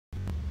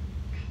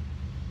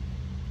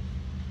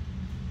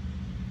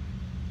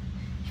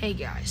Hey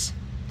guys,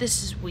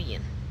 this is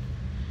Ian.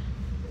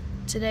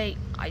 Today,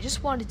 I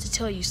just wanted to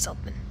tell you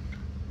something.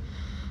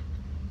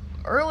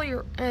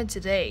 Earlier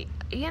today,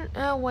 Ian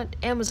went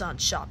Amazon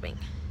shopping,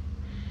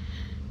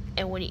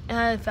 and when he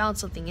found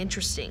something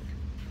interesting,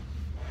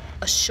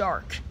 a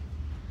shark.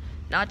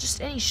 Not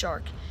just any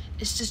shark.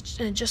 It's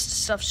just a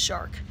stuffed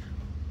shark,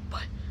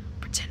 but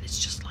pretend it's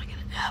just like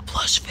a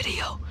plush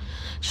video,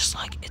 just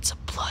like it's a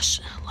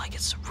plush, like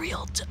it's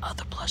real to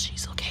other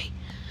plushies. Okay.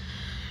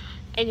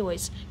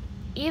 Anyways,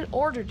 Ian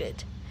ordered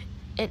it,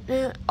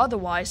 and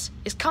otherwise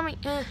it's coming.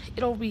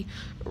 It'll be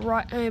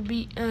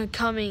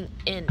coming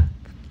in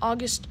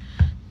August.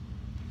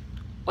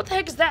 What the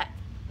heck is that?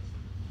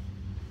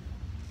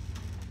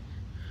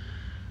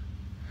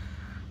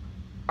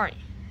 All right,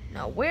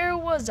 now where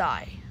was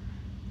I?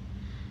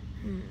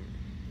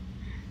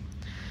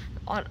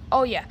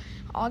 Oh yeah,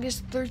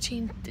 August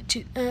 13th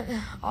to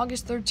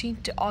August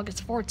 13th to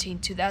August 14th,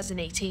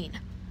 2018.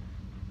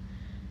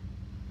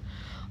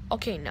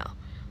 Okay, now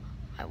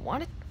I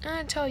want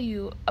to tell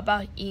you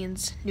about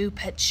Ian's new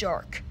pet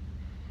shark.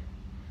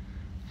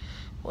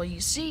 Well, you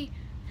see,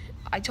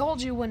 I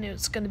told you when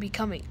it's going to be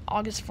coming,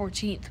 August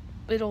 14th.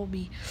 It'll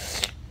be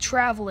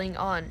traveling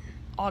on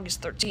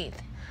August 13th.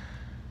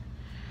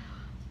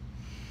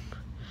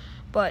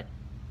 But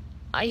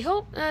I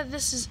hope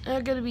this is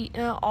going to be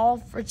all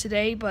for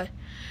today, but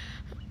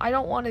I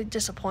don't want to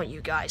disappoint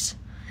you guys.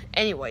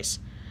 Anyways,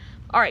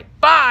 all right,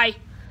 bye!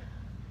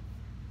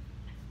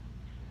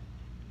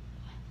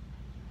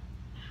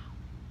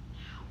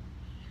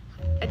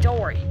 And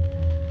don't worry,